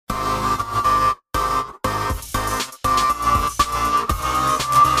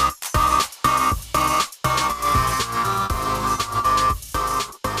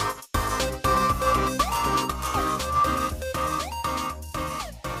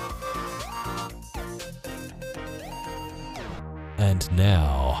And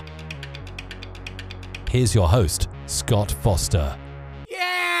now, here's your host, Scott Foster.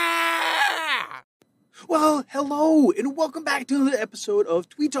 Yeah! Well, hello, and welcome back to another episode of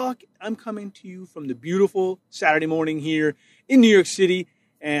Tweet Talk. I'm coming to you from the beautiful Saturday morning here in New York City,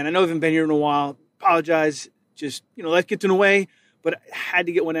 and I know I haven't been here in a while. Apologize, just, life gets in the way, but I had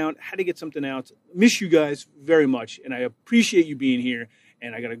to get one out, had to get something out. Miss you guys very much, and I appreciate you being here,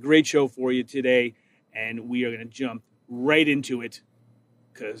 and I got a great show for you today, and we are going to jump right into it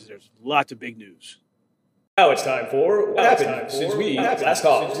because there's lots of big news. Now it's time for What Happened Since We Last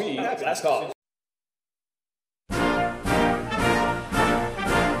Talked.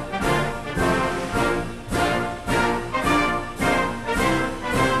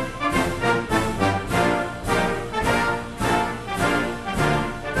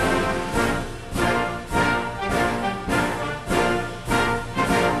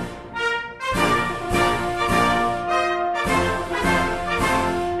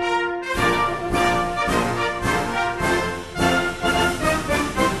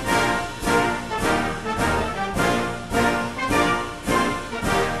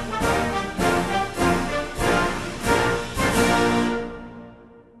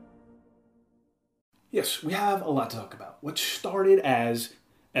 Yes, we have a lot to talk about. What started as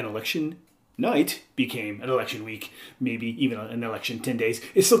an election night became an election week, maybe even an election 10 days.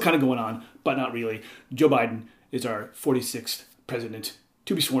 It's still kind of going on, but not really. Joe Biden is our 46th president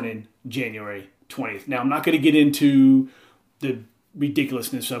to be sworn in January 20th. Now, I'm not going to get into the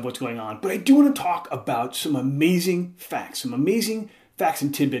ridiculousness of what's going on, but I do want to talk about some amazing facts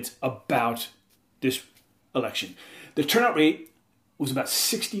and tidbits about this election. The turnout rate was about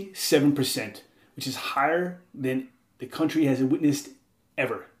 67%. Which is higher than the country has witnessed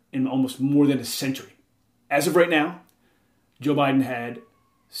ever in almost more than a century. As of right now, Joe Biden had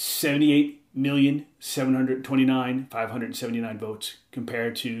 78,729,579 votes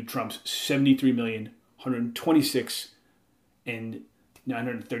compared to Trump's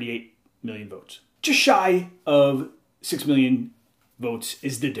 73,126,938 votes. Just shy of 6 million votes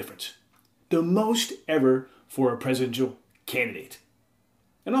is the difference. The most ever for a presidential candidate.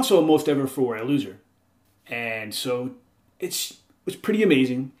 And also most ever for a loser. And so it was pretty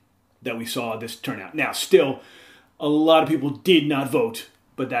amazing that we saw this turnout. Now, still, a lot of people did not vote,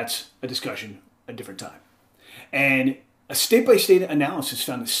 but that's a discussion a different time. And a state-by-state analysis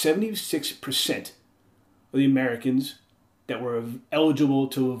found that 76% of the Americans that were eligible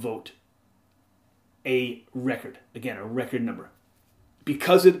to vote, a record number.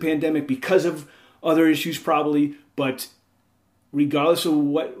 Because of the pandemic, because of other issues probably, but regardless of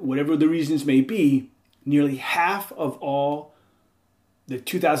whatever the reasons may be, nearly half of all the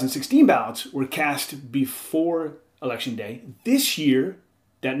 2016 ballots were cast before Election Day. This year,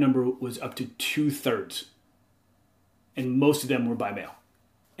 that number was up to 2/3. And most of them were by mail.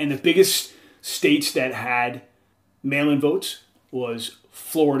 And the biggest states that had mail-in votes was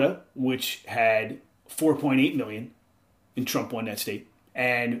Florida, which had 4.8 million, and Trump won that state.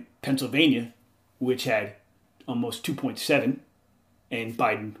 And Pennsylvania, which had almost 2.7, and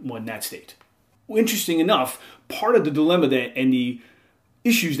Biden won that state. Well, interesting enough, part of the dilemma and the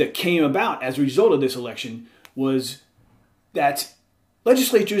issues that came about as a result of this election was that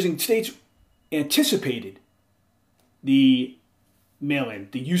legislatures and states anticipated the mail-in,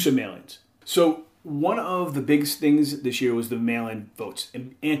 the use of mail-ins. So one of the biggest things this year was the mail-in votes.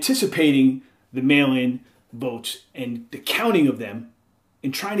 And anticipating the mail-in votes and the counting of them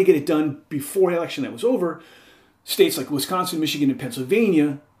and trying to get it done before the election that was over, states like Wisconsin, Michigan, and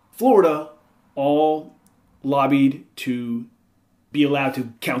Pennsylvania, Florida, all lobbied to be allowed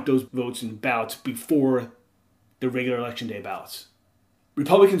to count those votes and ballots before the regular election day ballots.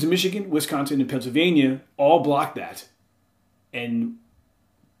 Republicans in Michigan, Wisconsin, and Pennsylvania all blocked that and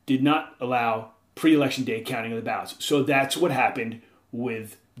did not allow pre-election day counting of the ballots. So that's what happened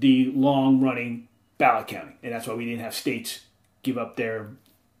with the long-running ballot counting. And that's why we didn't have states give up their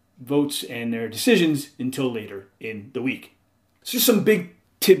votes and their decisions until later in the week. So just some big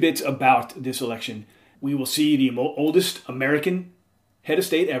tidbits about this election. We will see the oldest American head of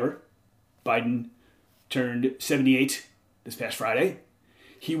state ever. Biden turned 78 this past Friday.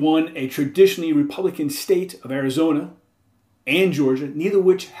 He won a traditionally Republican state of Arizona and Georgia, neither of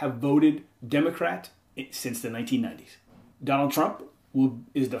which have voted Democrat since the 1990s. Donald Trump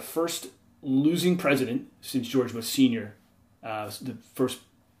is the first losing president since George Bush Sr., the first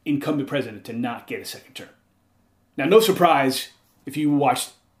incumbent president to not get a second term. Now, no surprise if you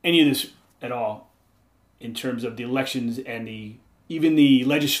watched any of this at all in terms of the elections and even the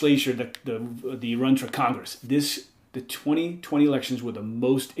legislature, the runs for Congress. The 2020 elections were the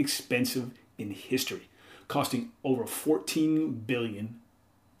most expensive in history. costing over $14 billion.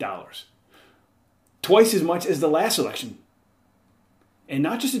 Twice as much as the last election. And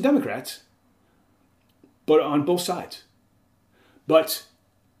not just the Democrats, but on both sides. But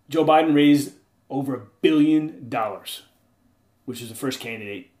Joe Biden raised over $1 billion, which is the first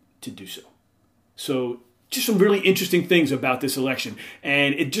candidate to do so. So just some really interesting things about this election.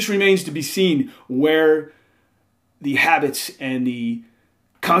 And it just remains to be seen where the habits and the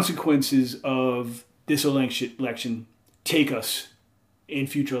consequences of this election take us in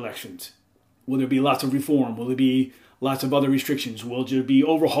future elections. Will there be lots of reform? Will there be lots of other restrictions? Will there be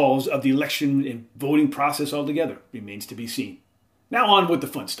overhauls of the election and voting process altogether? Remains to be seen. Now on with the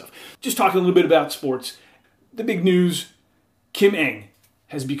fun stuff. Just talking a little bit about sports. The big news, Kim Ng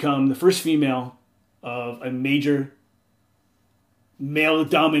has become the first female of a major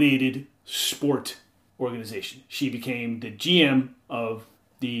male-dominated sport organization. She became the GM of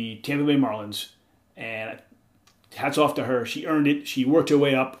the Tampa Bay Marlins, and hats off to her. She earned it. She worked her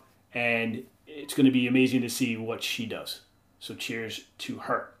way up, and it's going to be amazing to see what she does. So cheers to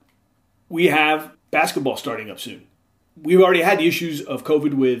her. We have basketball starting up soon. We've already had the issues of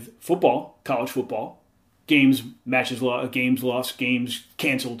COVID with football, college football. Games lost, games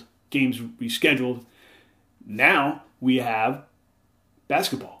canceled, games rescheduled. Now we have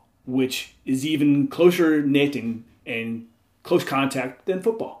basketball, which is even closer knitting and close contact than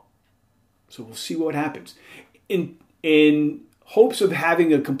football. So we'll see what happens. In hopes of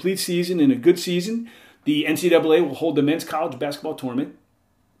having a complete season and a good season, the NCAA will hold the men's college basketball tournament,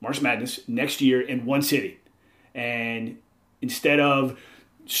 March Madness, next year in one city. And instead of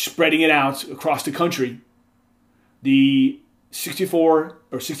spreading it out across the country, the 64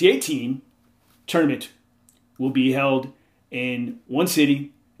 or 68 team tournament will be held in one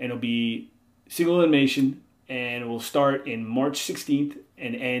city, and it'll be single elimination, and it will start in March 16th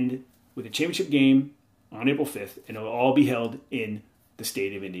and end with a championship game on April 5th, and it'll all be held in the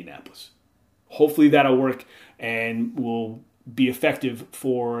state of Indianapolis. Hopefully that'll work and will be effective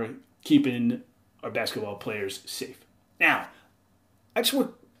for keeping our basketball players safe. Now, I just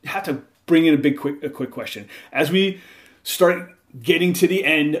have to bring in a quick question. As we start getting to the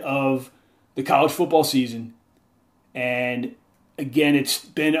end of the college football season, and again, it's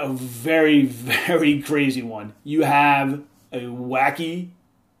been a very, very crazy one. You have a wacky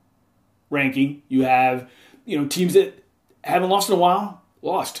ranking. You have, teams that haven't lost in a while,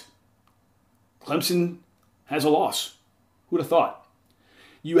 lost. Clemson has a loss. Who would have thought?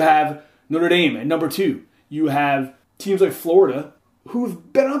 You have Notre Dame at number 2. You have teams like Florida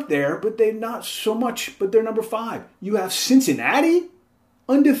who've been up there, but they're not so much, but they're number 5. You have Cincinnati,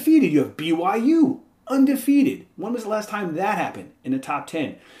 undefeated. You have BYU, undefeated. When was the last time that happened in the top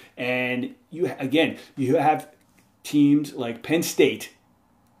 10? And you have teams like Penn State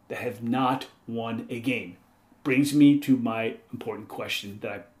that have not won a game. Brings me to my important question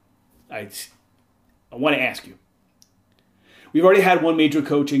that I want to ask you. We've already had one major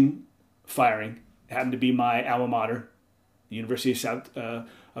coaching firing. It happened to be my alma mater, the University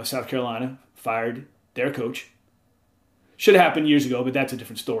of South Carolina, fired their coach. Should have happened years ago, but that's a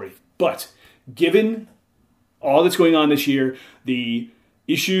different story. But given all that's going on this year, the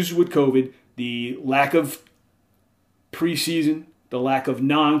issues with COVID, the lack of preseason, the lack of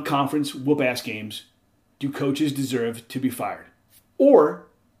non-conference whoop-ass games, do coaches deserve to be fired? Or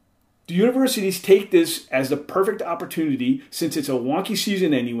do universities take this as the perfect opportunity, since it's a wonky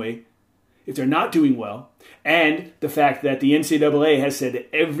season anyway, if they're not doing well, and the fact that the NCAA has said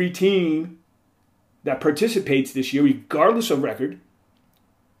that every team that participates this year, regardless of record,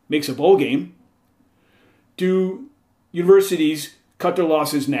 makes a bowl game? Do universities cut their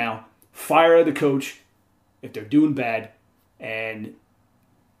losses now, fire the coach if they're doing bad, and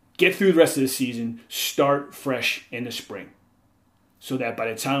get through the rest of the season, start fresh in the spring? So that by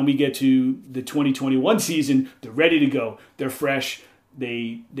the time we get to the 2021 season, they're ready to go. They're fresh.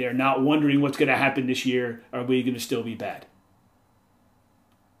 They're not wondering what's going to happen this year. Are we going to still be bad?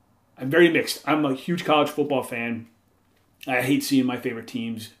 I'm very mixed. I'm a huge college football fan. I hate seeing my favorite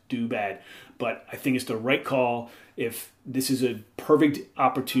teams do bad. But I think it's the right call if this is a perfect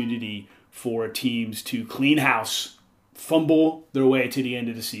opportunity for teams to clean house, fumble their way to the end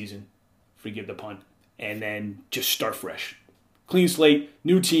of the season, forgive the pun, and then just start fresh. Clean slate,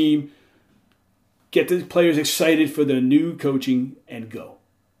 new team, get the players excited for the new coaching, and go.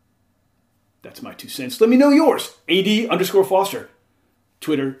 That's my 2 cents. Let me know yours. AD_Foster,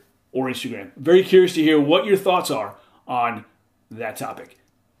 Twitter or Instagram. Very curious to hear what your thoughts are on that topic.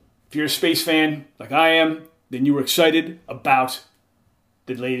 If you're a space fan like I am, then you were excited about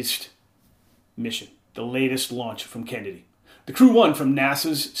the latest mission, the latest launch from Kennedy. The Crew 1 from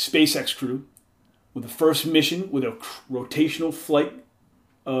NASA's SpaceX crew with the first mission with a rotational flight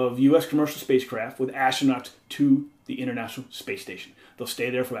of U.S. commercial spacecraft with astronauts to the International Space Station. They'll stay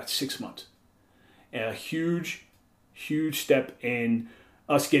there for about 6 months. And a huge, huge step in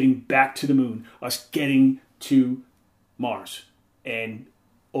us getting back to the moon, us getting to Mars, and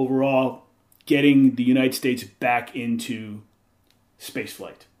overall getting the United States back into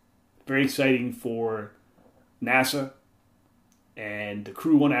spaceflight. Very exciting for NASA and the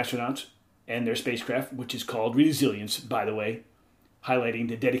Crew 1 astronauts and their spacecraft, which is called Resilience, by the way, highlighting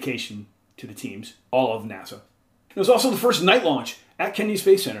the dedication to the teams, all of NASA. It was also the first night launch at Kennedy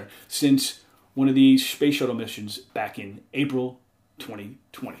Space Center since one of these space shuttle missions back in April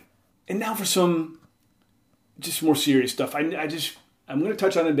 2020. And now for some just more serious stuff. I'm going to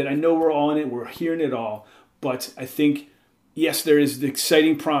touch on it a bit. I know we're all in it. We're hearing it all. But I think, yes, there is the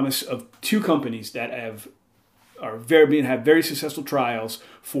exciting promise of two companies that have very successful trials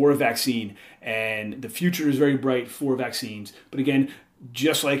for a vaccine. And the future is very bright for vaccines. But again,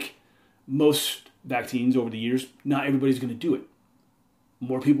 just like most vaccines over the years, not everybody's going to do it.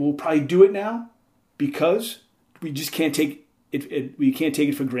 More people will probably do it now because we just can't take it. We can't take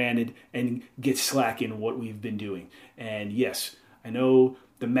it for granted and get slack in what we've been doing. And yes, I know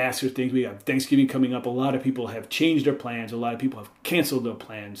the massive things. We have Thanksgiving coming up. A lot of people have changed their plans. A lot of people have canceled their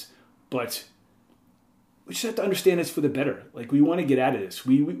plans. But we just have to understand it's for the better. Like, we want to get out of this.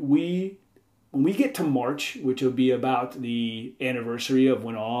 When we get to March, which will be about the anniversary of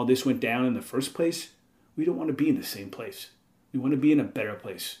when all this went down in the first place, we don't want to be in the same place. We want to be in a better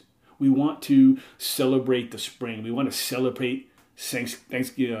place. We want to celebrate the spring. We want to celebrate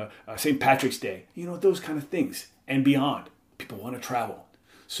Thanksgiving, St. Patrick's Day. Those kind of things and beyond. People want to travel.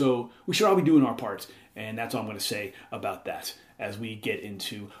 So we should all be doing our parts. And that's all I'm going to say about that as we get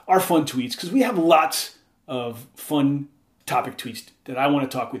into our fun tweets, because we have lots of fun topic tweets that I want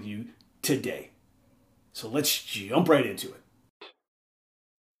to talk with you today. So let's jump right into it.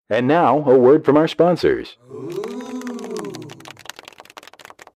 And now, a word from our sponsors.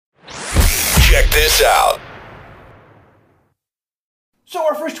 Check this out. So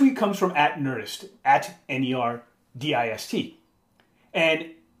our first tweet comes from @Nerdist, @NERDIST.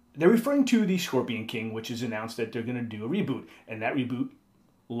 And they're referring to the Scorpion King, which is announced that they're going to do a reboot. And that reboot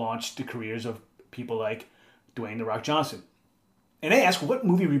launched the careers of people like Dwayne "The Rock" Johnson. And they ask what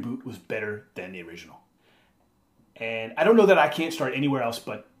movie reboot was better than the original. And I don't know that I can't start anywhere else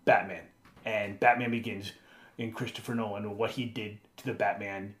but Batman. And Batman Begins in Christopher Nolan, or what he did to the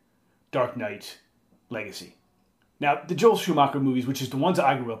Batman Dark Knight legacy. Now, the Joel Schumacher movies, which is the ones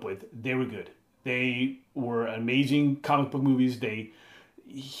I grew up with, they were good. They were amazing comic book movies.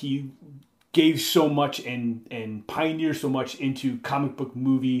 He gave so much and pioneered so much into comic book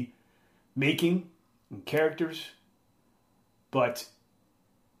movie making and characters. But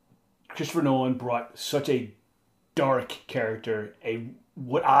Christopher Nolan brought such a dark character,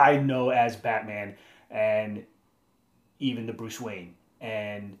 what I know as Batman, and even the Bruce Wayne,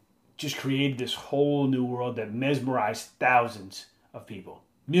 and just created this whole new world that mesmerized thousands of people,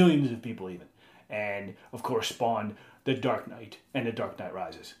 millions of people even, and of course spawned The Dark Knight and The Dark Knight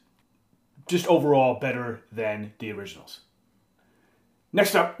Rises. Just overall better than the originals.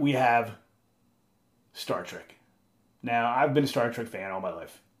 Next up, we have Star Trek. Now, I've been a Star Trek fan all my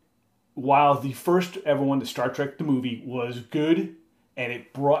life. While the first ever one, the Star Trek the movie, was good, and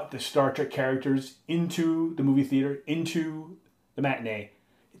it brought the Star Trek characters into the movie theater, into the matinee,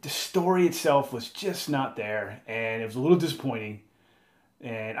 the story itself was just not there, and it was a little disappointing.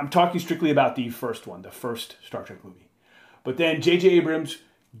 And I'm talking strictly about the first one, the first Star Trek movie. But then J.J. Abrams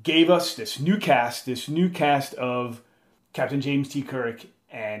gave us this new cast of Captain James T. Kirk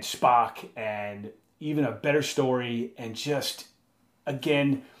and Spock, and even a better story, and just,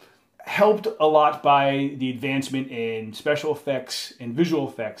 again, helped a lot by the advancement in special effects and visual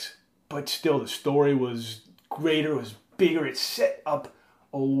effects, but still the story was greater, it was bigger, it set up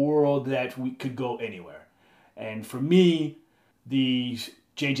a world that we could go anywhere. And for me, the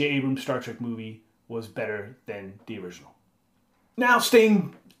J.J. Abrams Star Trek movie was better than the original. Now,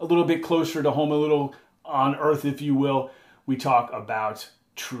 staying a little bit closer to home, a little on Earth, if you will, we talk about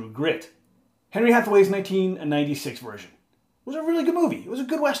True Grit. Henry Hathaway's 1996 version was a really good movie. It was a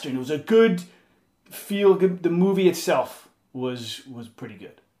good Western. It was a good feel. The movie itself was pretty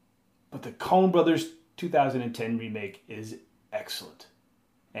good. But the Coen Brothers 2010 remake is excellent.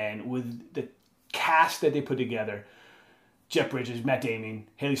 And with the cast that they put together, Jeff Bridges, Matt Damon,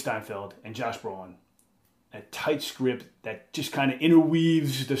 Haley Steinfeld, and Josh Brolin, a tight script that just kind of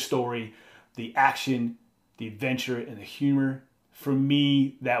interweaves the story, the action, the adventure, and the humor. For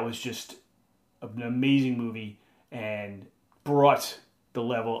me, that was just an amazing movie and brought the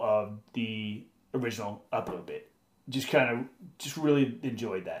level of the original up a little bit. Just really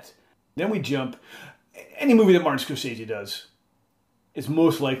enjoyed that. Then we jump. Any movie that Martin Scorsese does is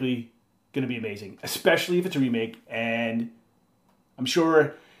most likely going to be amazing, especially if it's a remake. And I'm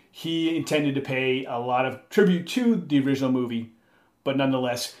sure he intended to pay a lot of tribute to the original movie, but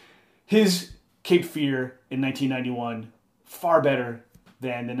nonetheless, his Cape Fear in 1991 far better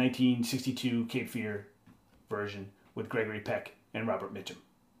than the 1962 Cape Fear version with Gregory Peck and Robert Mitchum.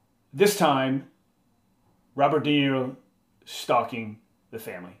 This time, Robert De Niro stalking the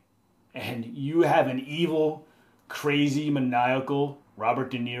family. And you have an evil, crazy, maniacal Robert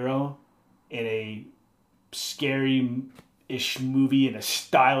De Niro in a scary-ish movie, in a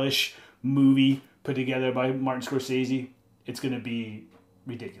stylish movie put together by Martin Scorsese. It's going to be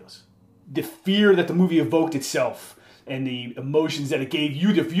ridiculous. The fear that the movie evoked itself and the emotions that it gave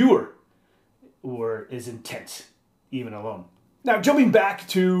you, the viewer, is intense, even alone. Now, jumping back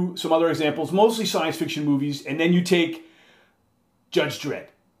to some other examples, mostly science fiction movies, and then you take Judge Dredd.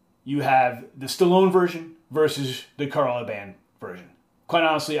 You have the Stallone version versus the Carl Urban version. Quite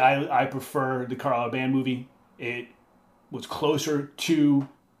honestly, I prefer the Carl Urban movie. It was closer to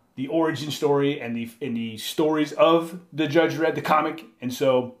the origin story and the stories of the Judge Dredd, the comic, and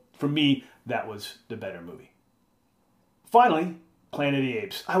so for me, that was the better movie. Finally, Planet of the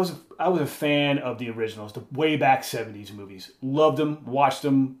Apes. I was a fan of the originals, the way back 70s movies. Loved them, watched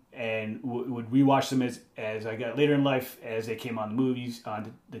them, and would rewatch them as I got later in life as they came on the movies,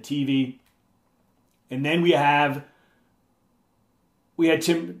 on the TV. And then we had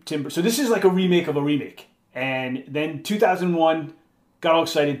Tim. So this is like a remake of a remake. And then 2001, got all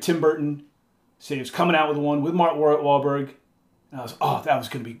excited. Tim Burton said he was coming out with one with Mark Wahlberg. And I was, that was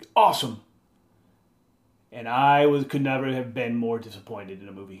going to be awesome. And could never have been more disappointed in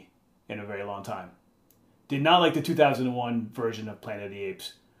a movie in a very long time. Did not like the 2001 version of Planet of the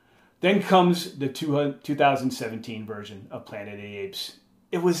Apes. Then comes the 2017 version of Planet of the Apes.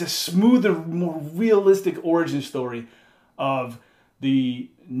 It was a smoother, more realistic origin story of the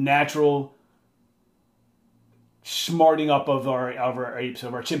natural smarting up of our apes,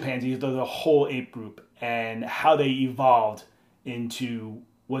 of our chimpanzees, the whole ape group, and how they evolved into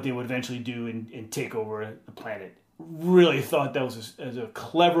what they would eventually do and take over the planet. Really thought that was a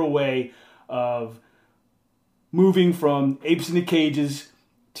clever way of moving from apes in the cages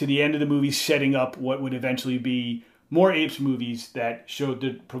to the end of the movie, setting up what would eventually be more apes movies that showed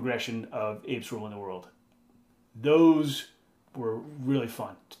the progression of apes ruling the world. Those were really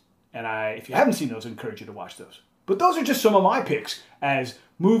fun. And if you haven't seen those, I encourage you to watch those. But those are just some of my picks as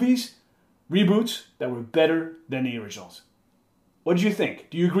movies, reboots that were better than the originals. What did you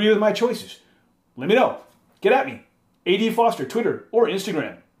think? Do you agree with my choices? Let me know. Get at me. AD Foster, Twitter or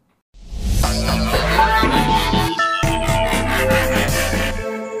Instagram.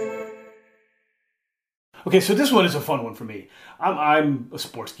 Okay, so this one is a fun one for me. I'm a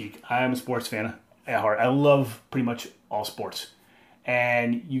sports geek. I'm a sports fan at heart. I love pretty much all sports.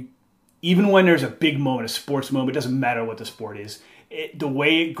 And even when there's a big moment, a sports moment, it doesn't matter what the sport is. The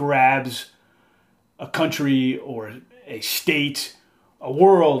way it grabs a country or a state, a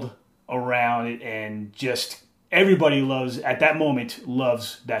world around it, and just everybody loves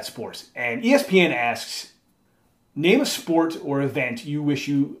that sport. And ESPN asks, name a sport or event you wish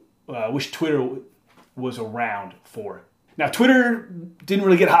Twitter was around for. Now, Twitter didn't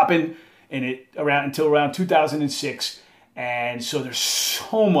really get hopping until around 2006, and so there's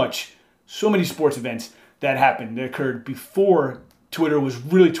so many sports events that happened that occurred before Twitter was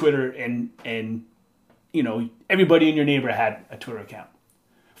really Twitter, and everybody in your neighborhood had a Twitter account.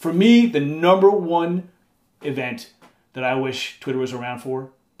 For me, the number one event that I wish Twitter was around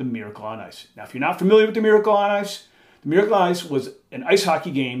for, the Miracle on Ice. Now, if you're not familiar with the Miracle on Ice, the Miracle on Ice was an ice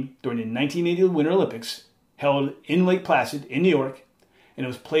hockey game during the 1980 Winter Olympics held in Lake Placid in New York, and it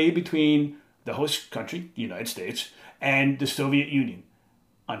was played between the host country, the United States, and the Soviet Union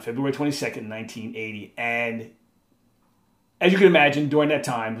on February 22nd, 1980. And as you can imagine, during that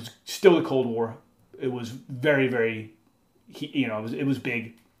time, it was still the Cold War. It was very, very, it was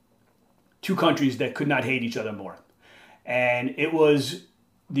big. Two countries that could not hate each other more. And it was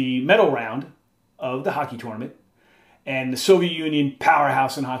the medal round of the hockey tournament. And the Soviet Union,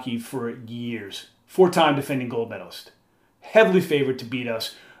 powerhouse in hockey for years. 4-time defending gold medalist. Heavily favored to beat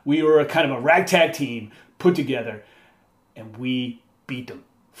us. We were a kind of a ragtag team put together. And we beat them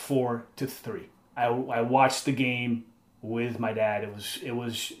 4-3. I watched the game with my dad. It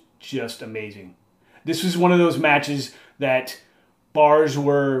was just amazing. This was one of those matches that bars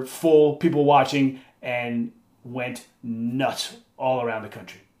were full, people watching, and went nuts all around the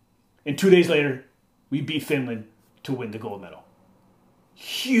country. And 2 days later, we beat Finland to win the gold medal.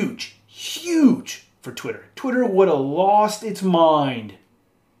 Huge huge for Twitter. Twitter would have lost its mind.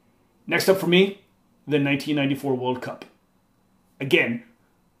 Next up for me, the 1994 World Cup. Again,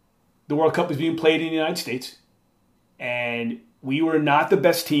 the World Cup is being played in the United States, and we were not the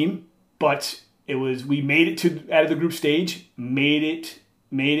best team, but we made it out of the group stage, made it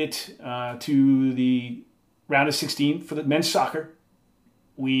to the round of 16 for the men's soccer.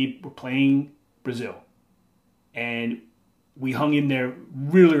 We were playing Brazil, and we hung in there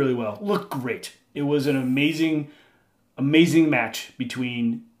really, really well. Looked great. It was an amazing match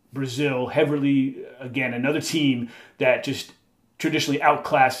between Brazil, heavily, again, another team that just traditionally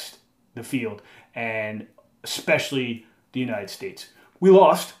outclassed the field, and especially the United States. We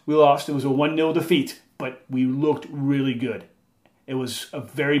lost. It was a 1-0 defeat, but we looked really good. It was a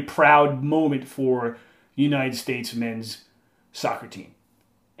very proud moment for the United States men's soccer team.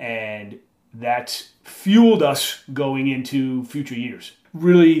 And that fueled us going into future years.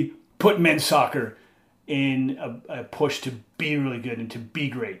 Really put men's soccer in a push to be really good and to be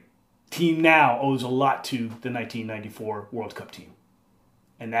great. Team now owes a lot to the 1994 World Cup team.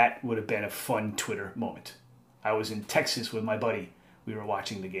 And that would have been a fun Twitter moment. I was in Texas with my buddy. We were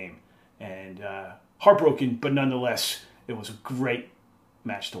watching the game. And heartbroken, but nonetheless, it was a great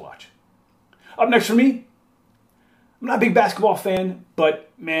match to watch. Up next for me, I'm not a big basketball fan, but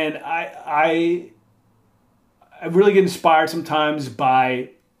man, I really get inspired sometimes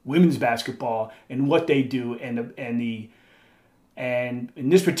by women's basketball and what they do, and in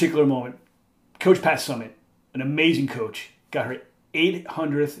this particular moment, Coach Pat Summitt, an amazing coach, got her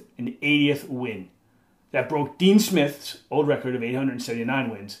 880th win. That broke Dean Smith's old record of 879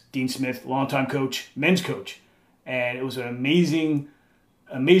 wins. Dean Smith, longtime coach, men's coach, and it was an amazing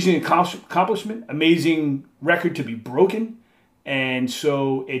accomplishment, amazing record to be broken. And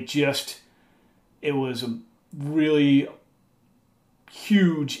so it was a really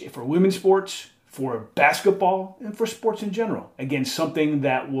huge for women's sports, for basketball, and for sports in general. Again, something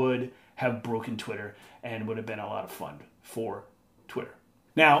that would have broken Twitter and would have been a lot of fun for Twitter.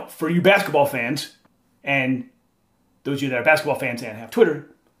 Now, for you basketball fans, and those of you that are basketball fans and have Twitter,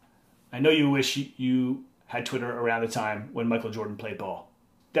 I know you wish you had Twitter around the time when Michael Jordan played ball.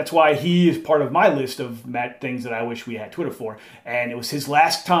 That's why he is part of my list of things that I wish we had Twitter for. And it was his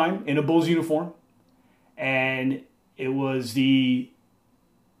last time in a Bulls uniform. And it was the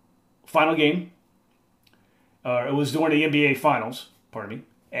final game. It was during the NBA Finals, pardon me.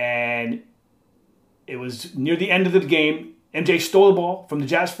 And it was near the end of the game. MJ stole the ball from the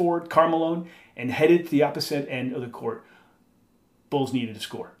Jazz forward, Karl Malone, and headed to the opposite end of the court. Bulls needed to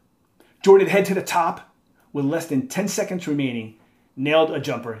score. Jordan head to the top with less than 10 seconds remaining, nailed a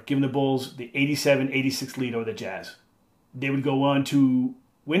jumper, giving the Bulls the 87-86 lead over the Jazz. They would go on to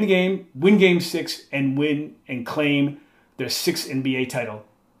win the game, win Game 6, and claim their 6th NBA title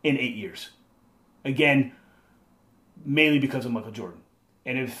in 8 years. Again, mainly because of Michael Jordan.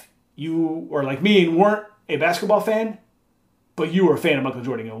 And if you are like me and weren't a basketball fan, but you were a fan of Michael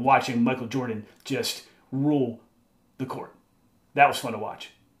Jordan and watching Michael Jordan just rule the court, that was fun to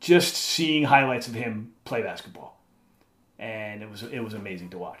watch. Just seeing highlights of him play basketball. And it was amazing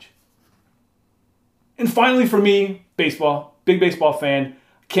to watch. And finally for me, baseball. Big baseball fan.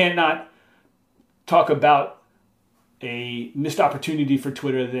 Can't not talk about a missed opportunity for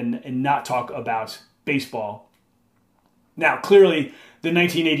Twitter and not talk about baseball. Now, clearly, the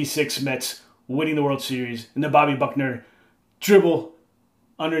 1986 Mets winning the World Series and the Bobby Buckner dribble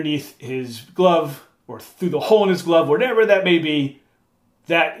underneath his glove or through the hole in his glove, whatever that may be,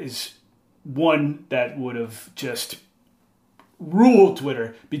 that is one that would have just ruled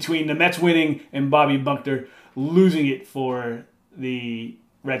Twitter, between the Mets winning and Bobby Buckner losing it for the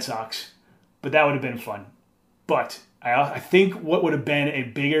Red Sox. But that would have been fun. But I think what would have been a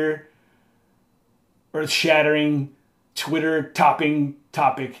bigger, earth-shattering, Twitter-topping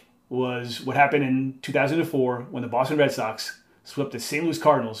topic was what happened in 2004 when the Boston Red Sox swept the St. Louis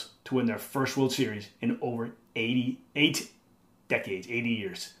Cardinals to win their first World Series in over 80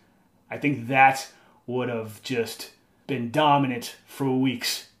 years. I think that would have just been dominant for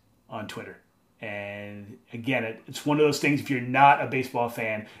weeks on Twitter. And again, it's one of those things, if you're not a baseball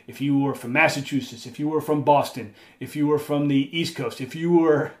fan, if you were from Massachusetts, if you were from Boston, if you were from the East Coast, if you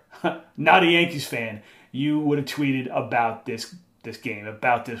were not a Yankees fan, you would have tweeted about this game,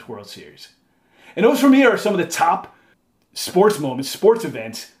 about this World Series. And those for me are some of the top sports moments, sports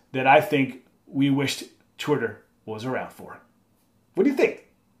events that I think we wished Twitter was around for. What do you think?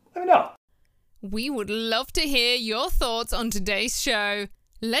 Let me know. We would love to hear your thoughts on today's show.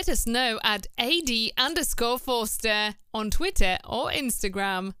 Let us know at AD_Forster on Twitter or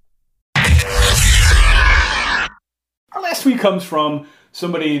Instagram. Our last tweet comes from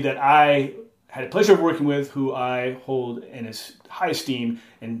somebody that I had the pleasure of working with, who I hold in high esteem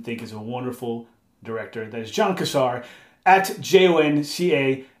and think is a wonderful director. That is John Cassar at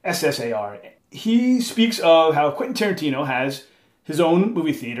JONCASSAR. He speaks of how Quentin Tarantino has his own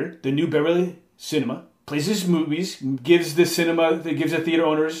movie theater, the New Beverly Cinema, plays his movies, gives the theater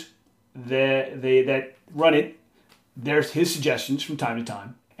owners that run it his suggestions from time to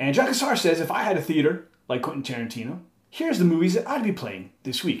time. And John Cassar says, if I had a theater like Quentin Tarantino, here's the movies that I'd be playing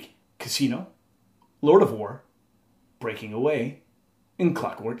this week: Casino, Lord of War, Breaking Away, and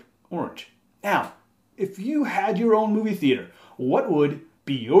Clockwork Orange. Now, if you had your own movie theater, what would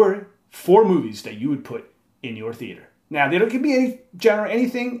be your 4 movies that you would put in your theater? Now, they don't give me any genre,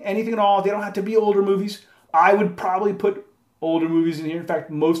 anything at all. They don't have to be older movies. I would probably put older movies in here. In fact,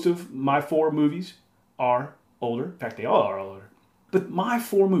 most of my 4 movies are older. In fact, they all are older. But my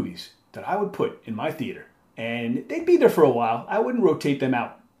 4 movies that I would put in my theater, and they'd be there for a while. I wouldn't rotate them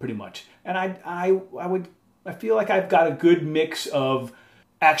out pretty much. And I feel like I've got a good mix of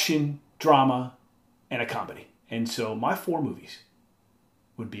action, drama, and a comedy. And so my 4 movies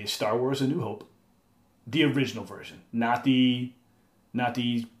would be a Star Wars: A New Hope, the original version, not the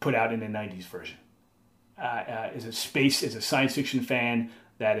put out in the 90s version. As a science fiction fan,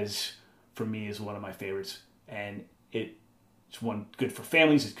 that is, for me, is one of my favorites. And it's one good for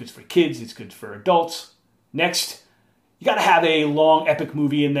families, it's good for kids, it's good for adults. Next, you got to have a long epic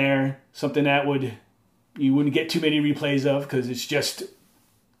movie in there, something that you wouldn't get too many replays of because it's just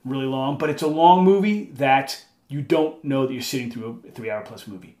really long, but it's a long movie that you don't know that you're sitting through a 3-hour plus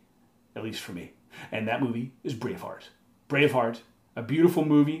movie, at least for me. And that movie is Braveheart. Braveheart, a beautiful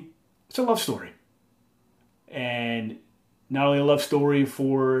movie. It's a love story. And not only a love story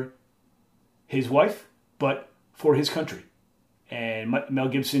for his wife, but for his country. And Mel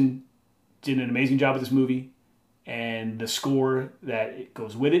Gibson did an amazing job with this movie. And the score that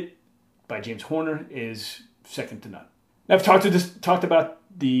goes with it by James Horner is second to none. Now, I've talked about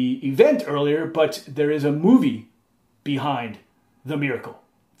the event earlier, but there is a movie behind The Miracle.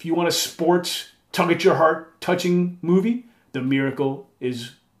 If you want a sports, tug-at-your-heart touching movie, The Miracle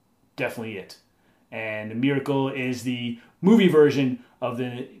is definitely it. And The Miracle is the movie version of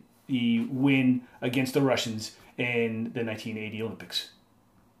the win against the Russians in the 1980 Olympics.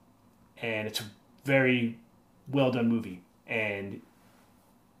 And it's a very well done movie. And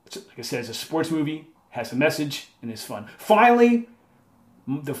like I said, it's a sports movie, has a message, and it's fun. Finally,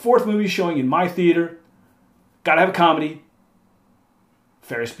 the 4th movie showing in my theater, gotta have a comedy,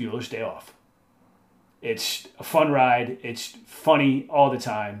 Ferris Bueller's Day Off. It's a fun ride. It's funny all the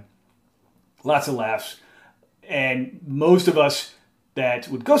time. Lots of laughs. And most of us that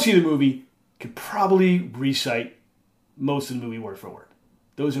would go see the movie could probably recite most of the movie word for word.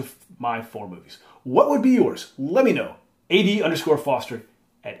 Those are my 4 movies. What would be yours? Let me know. AD_Foster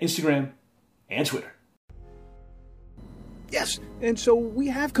at Instagram and Twitter. Yes, and so we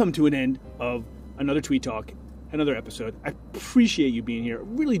have come to an end of another Tweet Talk, another episode. I appreciate you being here. I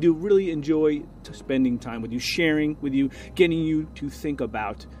really do, really enjoy spending time with you, sharing with you, getting you to think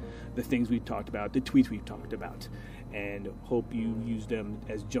about the things we've talked about, the tweets we've talked about, and hope you use them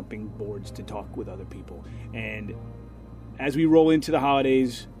as jumping boards to talk with other people. And as we roll into the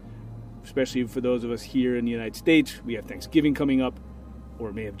holidays, especially for those of us here in the United States, we have Thanksgiving coming up, or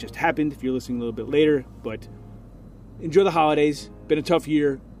it may have just happened if you're listening a little bit later, but enjoy the holidays. Been a tough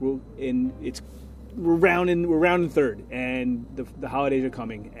year, we're rounding third, and the holidays are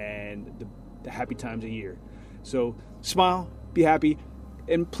coming, and the happy times of year. So smile, be happy,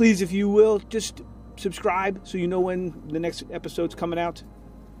 and please, if you will, just subscribe so you know when the next episode's coming out.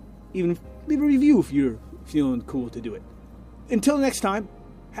 Even leave a review if you're feeling cool to do it. Until next time,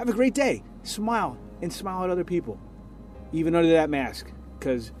 have a great day. Smile, and smile at other people, even under that mask,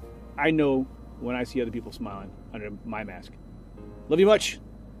 because I know when I see other people smiling under my mask. Love you much.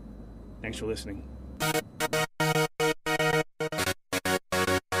 Thanks for listening.